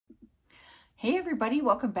Hey everybody,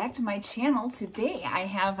 welcome back to my channel. Today I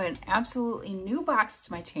have an absolutely new box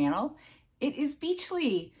to my channel. It is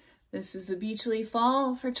Beachly. This is the Beachly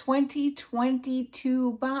Fall for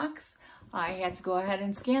 2022 box. I had to go ahead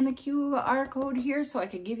and scan the QR code here so I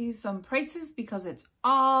could give you some prices because it's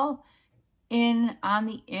all on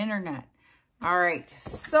the internet. All right,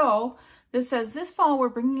 so this says, this fall we're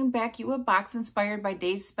bringing back you a box inspired by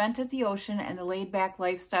days spent at the ocean and the laid-back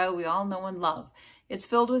lifestyle we all know and love. It's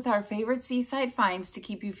filled with our favorite seaside finds to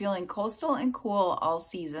keep you feeling coastal and cool all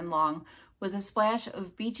season long. With a splash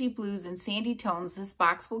of beachy blues and sandy tones, this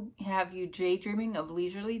box will have you daydreaming of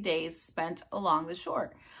leisurely days spent along the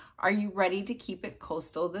shore. Are you ready to keep it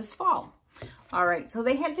coastal this fall? All right, so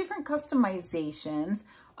they had different customizations.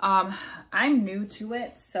 I'm new to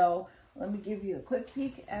it, so let me give you a quick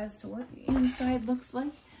peek as to what the inside looks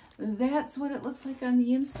like. That's what it looks like on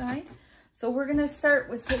the inside. So we're going to start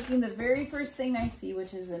with taking the very first thing I see,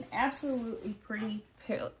 which is an absolutely pretty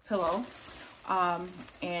pillow.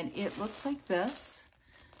 And it looks like this.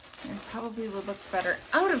 It probably would look better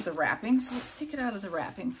out of the wrapping. So let's take it out of the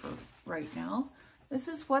wrapping for right now. This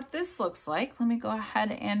is what this looks like. Let me go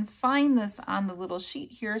ahead and find this on the little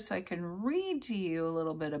sheet here so I can read to you a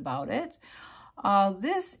little bit about it.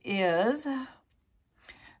 This is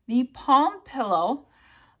the Palm Pillow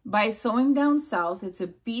by Sewing Down South. It's a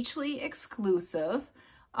Beachly exclusive.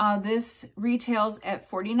 This retails at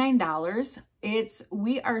 $49.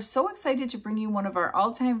 We are so excited to bring you one of our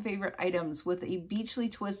all-time favorite items with a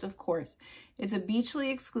Beachly twist, of course. It's a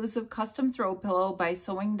Beachly exclusive custom throw pillow by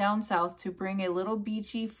Sewing Down South to bring a little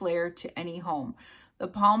beachy flair to any home. The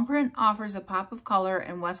palm print offers a pop of color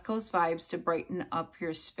and West Coast vibes to brighten up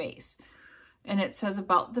your space. And it says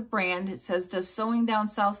about the brand, it says, does Sewing Down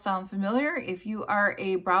South sound familiar? If you are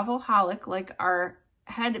a Bravo-holic like our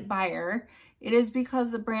head buyer, it is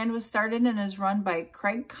because the brand was started and is run by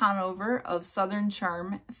Craig Conover of Southern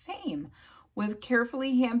Charm fame. With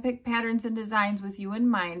carefully handpicked patterns and designs with you in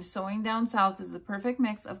mind, Sewing Down South is the perfect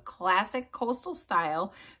mix of classic coastal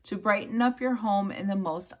style to brighten up your home in the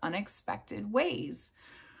most unexpected ways.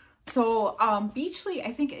 So Beachly,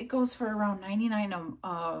 I think it goes for around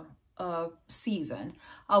 $99 season.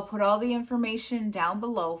 I'll put all the information down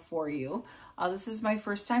below for you. This is my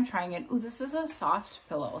first time trying it. Ooh, this is a soft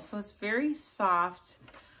pillow, so it's very soft,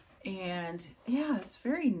 and yeah, it's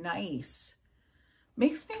very nice.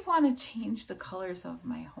 Makes me want to change the colors of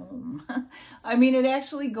my home. I mean, it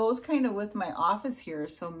actually goes kind of with my office here,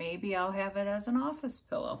 so maybe I'll have it as an office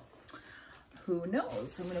pillow. Who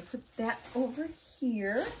knows? I'm going to put that over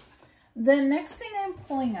here. The next thing I'm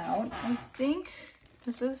pulling out, I think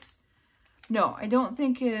this is, no, I don't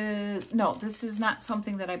think no, this is not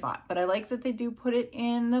something that I bought, but I like that they do put it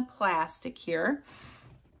in the plastic here.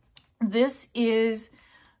 This is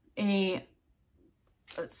a,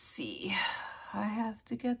 let's see, I have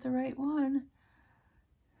to get the right one.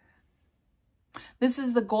 This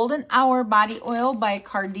is the Golden Hour Body Oil by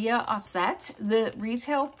Cardia Osset. The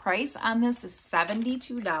retail price on this is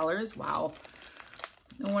 $72. Wow.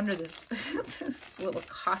 No wonder this it's a little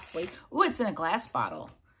costly. Ooh, it's in a glass bottle.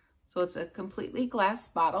 So it's a completely glass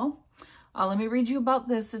bottle. Let me read you about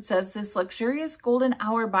this. It says, this luxurious golden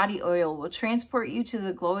hour body oil will transport you to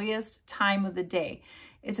the glowiest time of the day.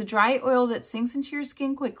 It's a dry oil that sinks into your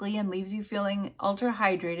skin quickly and leaves you feeling ultra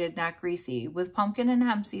hydrated, not greasy. With pumpkin and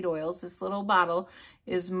hemp seed oils, this little bottle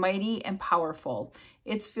is mighty and powerful.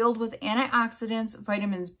 It's filled with antioxidants,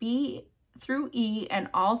 vitamins B through E, and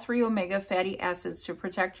all 3 omega fatty acids to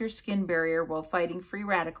protect your skin barrier while fighting free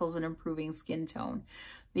radicals and improving skin tone.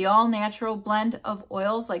 The all-natural blend of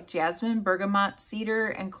oils like jasmine, bergamot, cedar,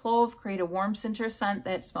 and clove create a warm center scent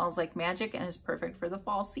that smells like magic and is perfect for the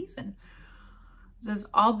fall season. It says,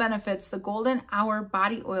 all benefits. The Golden Hour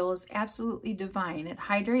Body Oil is absolutely divine. It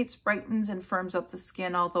hydrates, brightens, and firms up the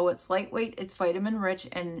skin. Although it's lightweight, it's vitamin-rich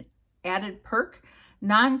and added perk,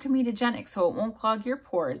 non-comedogenic, so it won't clog your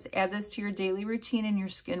pores. Add this to your daily routine and your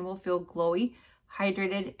skin will feel glowy,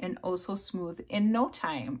 hydrated, and oh so smooth in no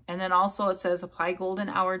time. And then also it says, apply Golden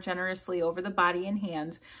Hour generously over the body and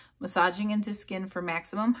hands, massaging into skin for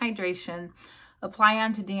maximum hydration. Apply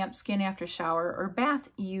onto damp skin after shower or bath.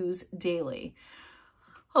 Use daily.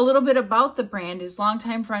 A little bit about the brand is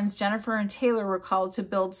longtime friends Jennifer and Taylor were called to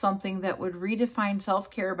build something that would redefine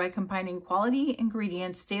self-care by combining quality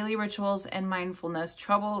ingredients, daily rituals, and mindfulness.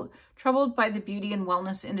 Troubled by the beauty and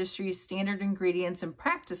wellness industry's standard ingredients and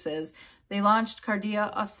practices, they launched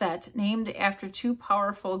Cardia Osset, named after 2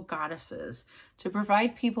 powerful goddesses, to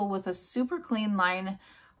provide people with a super clean line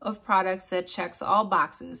of products that checks all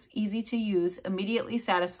boxes. Easy to use, immediately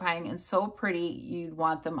satisfying, and so pretty you'd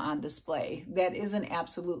want them on display. That is an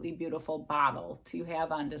absolutely beautiful bottle to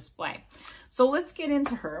have on display. So let's get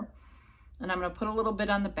into her. And I'm going to put a little bit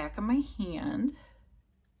on the back of my hand.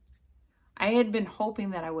 I had been hoping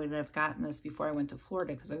that I would have gotten this before I went to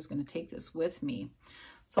Florida because I was going to take this with me.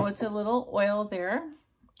 So it's a little oil there,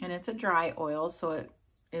 and it's a dry oil, so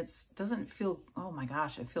it doesn't feel, oh my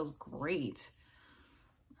gosh, it feels great.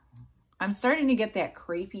 I'm starting to get that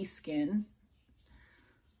crepey skin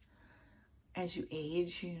as you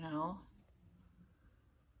age, you know.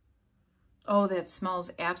 Oh, that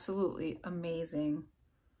smells absolutely amazing.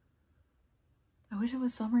 I wish it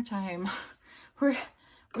was summertime. We're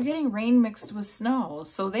getting rain mixed with snow.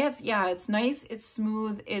 So that's, yeah, it's nice. It's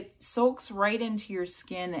smooth. It soaks right into your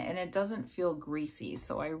skin and it doesn't feel greasy.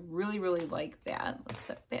 So I really, really like that. Let's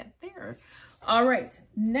set that there. All right,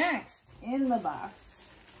 next in the box.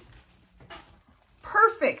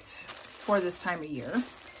 Perfect for this time of year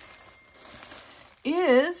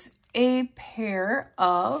is a pair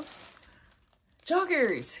of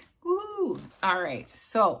joggers. Woo! All right,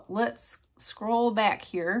 so let's scroll back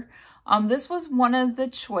here. This was one of the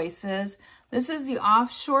choices. This is the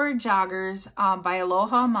Offshore Joggers by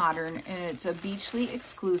Aloha Modern, and it's a Beachly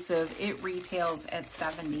exclusive. It retails at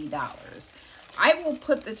 $70. I will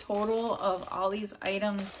put the total of all these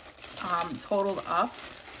items totaled up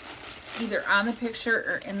either on the picture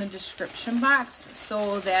or in the description box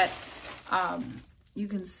so that you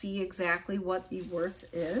can see exactly what the worth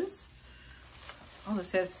is. Oh,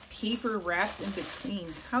 this has paper wrapped in between.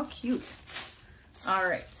 How cute. All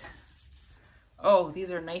right. Oh,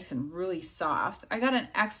 these are nice and really soft. I got an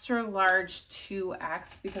extra large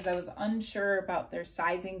 2X because I was unsure about their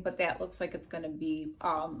sizing, but that looks like it's going to be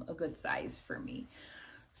a good size for me.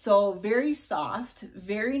 So very soft,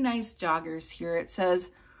 very nice joggers here. It says,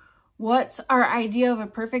 what's our idea of a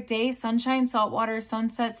perfect day? Sunshine, saltwater,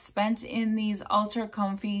 sunset spent in these ultra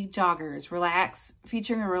comfy joggers. Relax,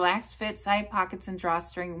 featuring a relaxed fit, side pockets, and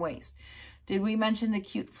drawstring waist. Did we mention the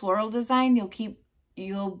cute floral design?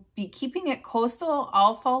 You'll be keeping it coastal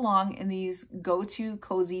all fall long in these go-to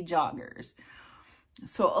cozy joggers.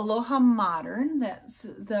 So Aloha Modern, that's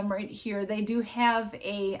them right here. They do have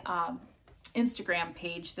a Instagram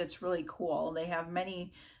page that's really cool. They have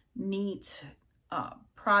many neat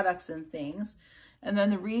products and things. And then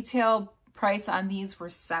the retail price on these were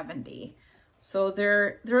 $70. So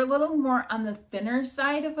they're a little more on the thinner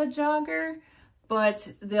side of a jogger,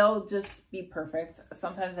 but they'll just be perfect.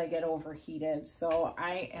 Sometimes I get overheated. So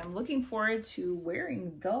I am looking forward to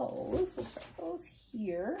wearing those. We'll set those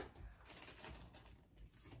here.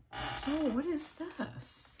 Oh, what is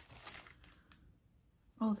this?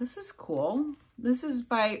 Oh, this is cool. This is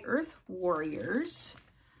by Earth Warriors.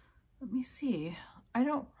 Let me see.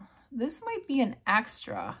 This might be an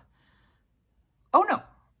extra. Oh no,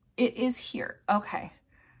 it is here. Okay.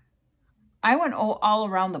 I went all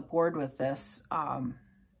around the board with this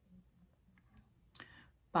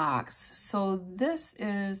box. So this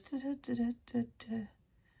is,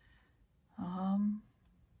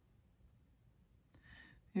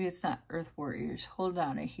 maybe it's not Earth Warriors. Hold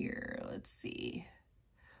on here. Let's see.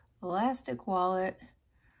 Elastic wallet,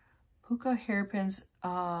 puka hairpins.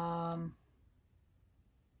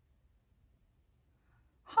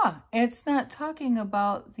 It's not talking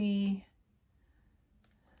about the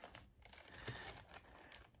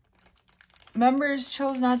members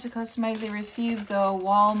chose not to customize. They received the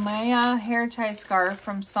Walmaya hair tie scarf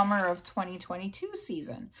from summer of 2022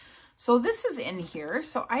 season. So this is in here.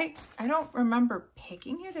 So I don't remember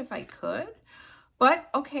picking it if I could, but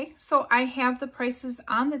okay. So I have the prices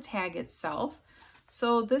on the tag itself.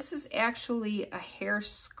 So this is actually a hair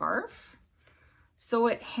scarf. So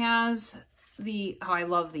it has the, oh, I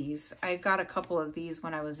love these. I got a couple of these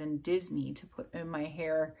when I was in Disney to put in my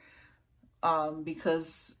hair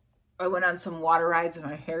because I went on some water rides and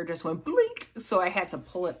my hair just went blink. So I had to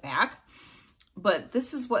pull it back. But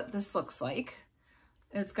this is what this looks like.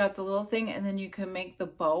 It's got the little thing, and then you can make the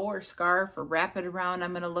bow or scarf or wrap it around.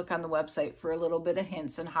 I'm going to look on the website for a little bit of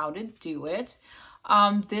hints on how to do it.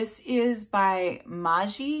 This is by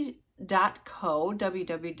Maji.co,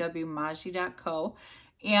 www.maji.co.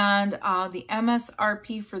 And the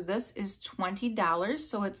MSRP for this is $20.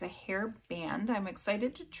 So it's a hair band. I'm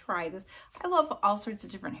excited to try this. I love all sorts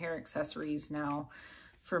of different hair accessories now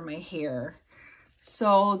for my hair.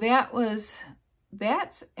 So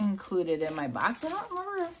that's included in my box. I don't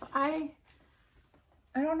remember if I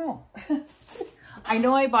don't know. I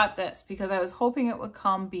know I bought this because I was hoping it would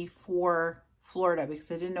come before Florida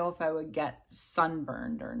because I didn't know if I would get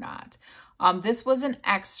sunburned or not. This was an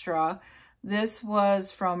extra. This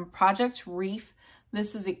was from Project Reef.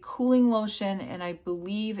 This is a cooling lotion, and I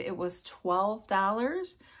believe it was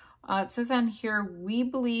 $12. It says on here, we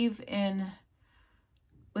believe in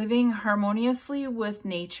living harmoniously with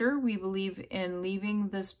nature. We believe in leaving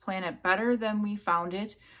this planet better than we found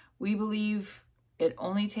it. We believe it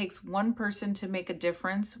only takes one person to make a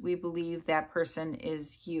difference. We believe that person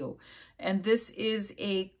is you. And this is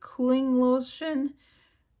a cooling lotion.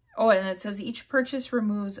 Oh, and it says each purchase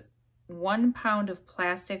removes 1 pound of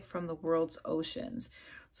plastic from the world's oceans.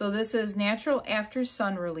 So this is natural after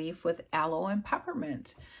sun relief with aloe and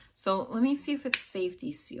peppermint. So let me see if it's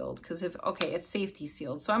safety sealed, because okay, it's safety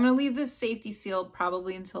sealed. So I'm going to leave this safety sealed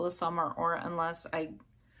probably until the summer, or unless I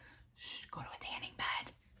go to a tanning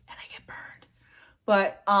bed and I get burned.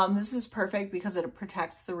 But this is perfect because it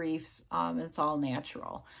protects the reefs. It's all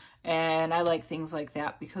natural. And I like things like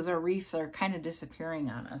that because our reefs are kind of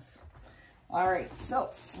disappearing on us. All right, so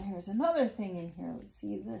here's another thing in here. Let's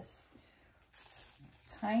see this.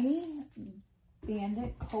 Tiny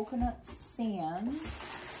Bandit Coconut Sands.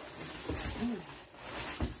 Ooh,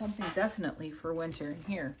 something definitely for winter in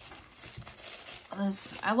here.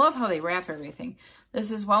 I love how they wrap everything.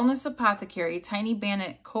 This is Wellness Apothecary Tiny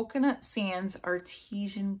Bandit Coconut Sands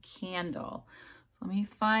Artesian Candle. Let me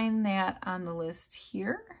find that on the list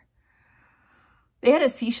here. They had a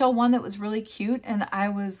seashell one that was really cute, and I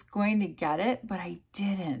was going to get it, but I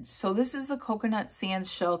didn't. So this is the Coconut Sands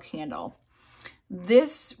Shell Candle.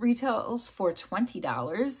 This retails for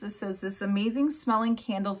 $20. This says, this amazing smelling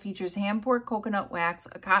candle features hand-poured coconut wax,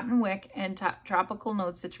 a cotton wick, and tropical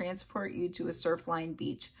notes to transport you to a surf-lined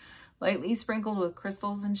beach. Lightly sprinkled with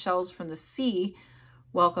crystals and shells from the sea,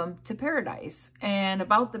 welcome to paradise. And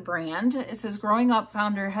about the brand, it says, growing up,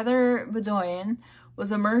 founder Heather Bedoyan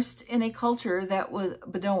was immersed in a culture that was,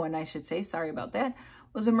 Bedoyan, I should say, sorry about that,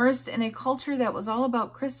 was immersed in a culture that was all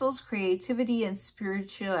about crystals, creativity, and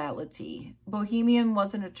spirituality. Bohemian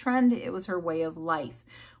wasn't a trend, it was her way of life.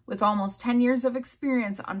 With almost 10 years of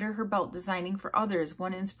experience under her belt designing for others,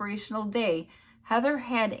 one inspirational day, Heather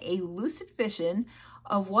had a lucid vision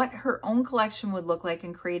of what her own collection would look like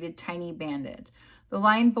and created Tiny Bandit. The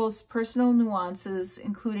line boasts personal nuances,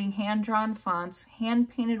 including hand-drawn fonts,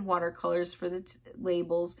 hand-painted watercolors for the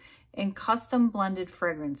labels, and custom blended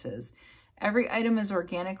fragrances. Every item is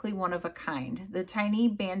organically one of a kind. The Tiny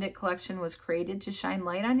Bandit collection was created to shine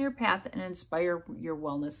light on your path and inspire your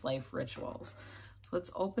wellness life rituals.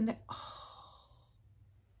 Let's open it.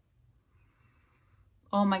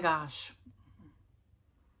 Oh my gosh.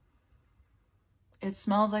 It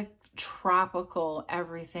smells like tropical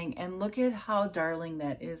everything, and look at how darling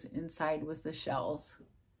that is inside with the shells.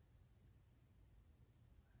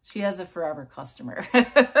 She has a forever customer.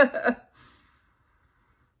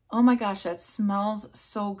 Oh my gosh, that smells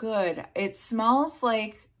so good. It smells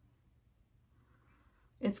like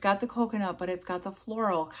it's got the coconut, but it's got the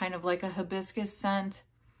floral, kind of like a hibiscus scent,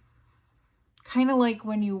 kind of like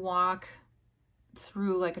when you walk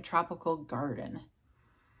through like a tropical garden.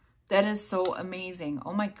 That is so amazing.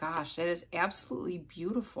 Oh my gosh, that is absolutely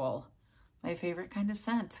beautiful. My favorite kind of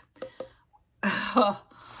scent.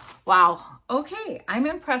 Wow. Okay, I'm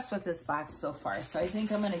impressed with this box so far, so I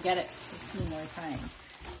think I'm going to get it a few more times.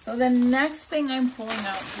 So the next thing I'm pulling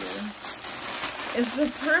out here is the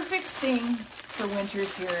perfect thing for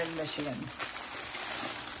winters here in Michigan.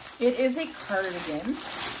 It is a cardigan.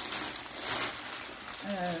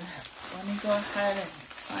 Let me go ahead and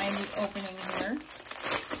find the opening here.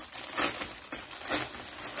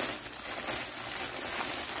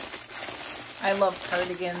 I love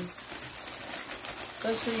cardigans,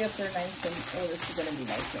 especially if they're nice and, oh, this is going to be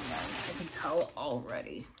nice and warm. I can tell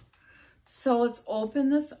already. So let's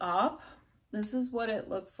open this up. This is what it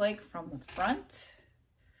looks like from the front.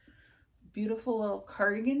 Beautiful little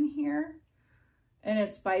cardigan here. And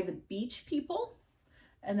it's by the Beach People.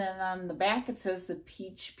 And then on the back it says the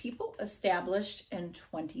Beach People established in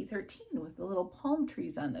 2013 with the little palm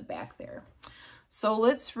trees on the back there. So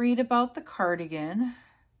let's read about the cardigan.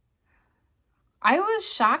 I was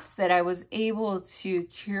shocked that I was able to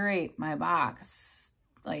curate my box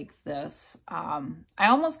like this. I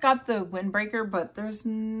almost got the windbreaker, but there's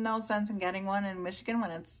no sense in getting one in Michigan when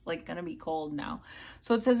it's like going to be cold now.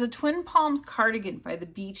 So it says a Twin Palms cardigan by the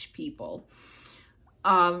Beach People.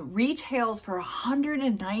 Retails for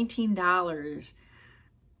 $119.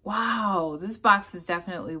 Wow, this box is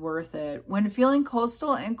definitely worth it. When feeling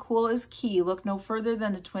coastal and cool is key, look no further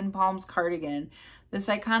than the Twin Palms cardigan. This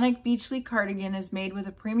iconic Beachly cardigan is made with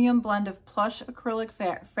a premium blend of plush acrylic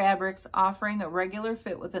fabrics, offering a regular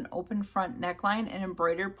fit with an open front neckline and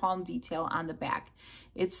embroidered palm detail on the back.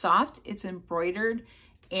 It's soft, it's embroidered,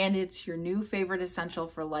 and it's your new favorite essential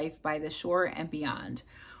for life by the shore and beyond.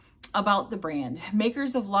 About the brand.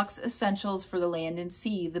 Makers of luxe essentials for the land and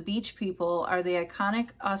sea, the Beach People are the iconic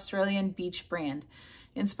Australian beach brand,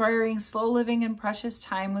 inspiring slow living and precious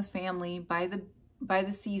time with family by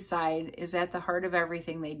the seaside is at the heart of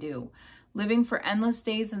everything they do. Living for endless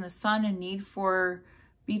days in the sun and need for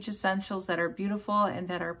beach essentials that are beautiful and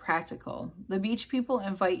that are practical. The Beach People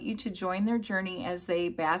invite you to join their journey as they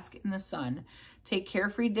bask in the sun, take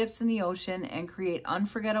carefree dips in the ocean, and create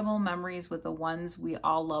unforgettable memories with the ones we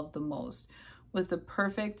all love the most, with the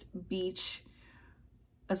perfect beach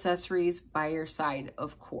accessories by your side,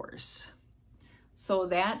 of course. So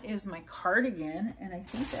that is my cardigan, and I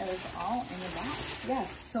think that is all in the box.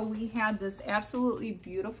 Yes, so we had this absolutely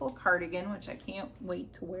beautiful cardigan, which I can't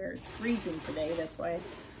wait to wear. It's freezing today, that's why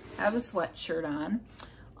I have a sweatshirt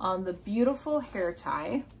on. The beautiful hair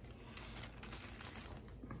tie.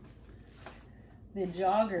 The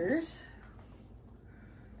joggers.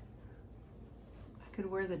 I could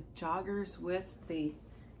wear the joggers with the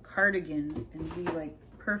cardigan and be like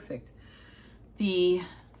perfect. The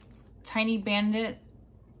Tiny Bandit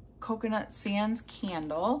Coconut Sands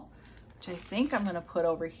candle, which I think I'm going to put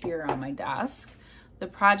over here on my desk. The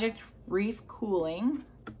Project Reef Cooling.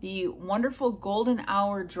 The wonderful Golden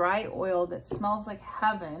Hour dry oil that smells like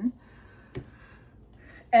heaven.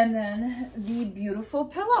 And then the beautiful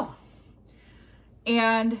pillow.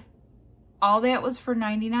 And all that was for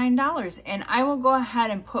 $99. And I will go ahead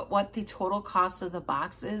and put what the total cost of the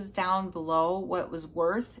box is down below, what it was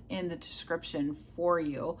worth, in the description for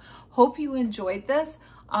you. Hope you enjoyed this.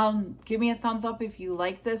 Give me a thumbs up if you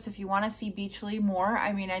like this. If you want to see Beachly more,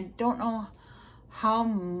 I mean, I don't know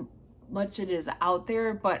how much it is out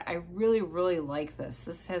there, but I really, really like this.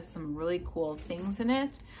 This has some really cool things in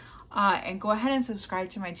it. And go ahead and subscribe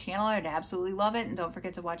to my channel. I'd absolutely love it. And don't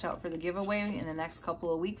forget to watch out for the giveaway. In the next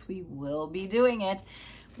couple of weeks, we will be doing it.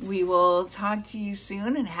 We will talk to you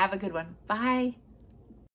soon and have a good one. Bye.